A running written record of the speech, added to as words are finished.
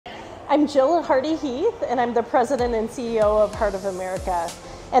I'm Jill Hardy-Heath, and I'm the President and CEO of Heart of America.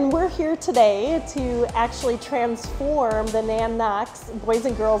 And we're here today to actually transform the Knox Boys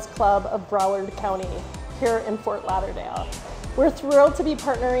and Girls Club of Broward County here in Fort Lauderdale. We're thrilled to be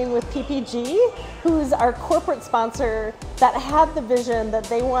partnering with PPG, who's our corporate sponsor that had the vision that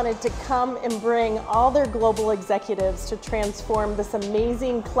they wanted to come and bring all their global executives to transform this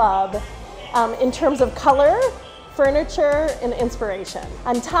amazing club in terms of color, furniture, and inspiration.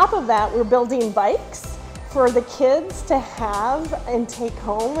 On top of that, we're building bikes for the kids to have and take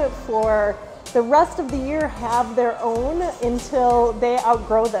home for the rest of the year, have their own until they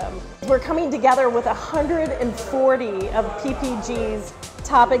outgrow them. We're coming together with 140 of PPG's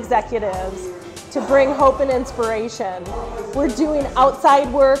top executives to bring hope and inspiration. We're doing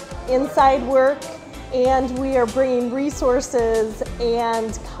outside work, inside work, and we are bringing resources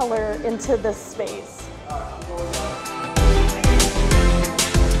and color into this space.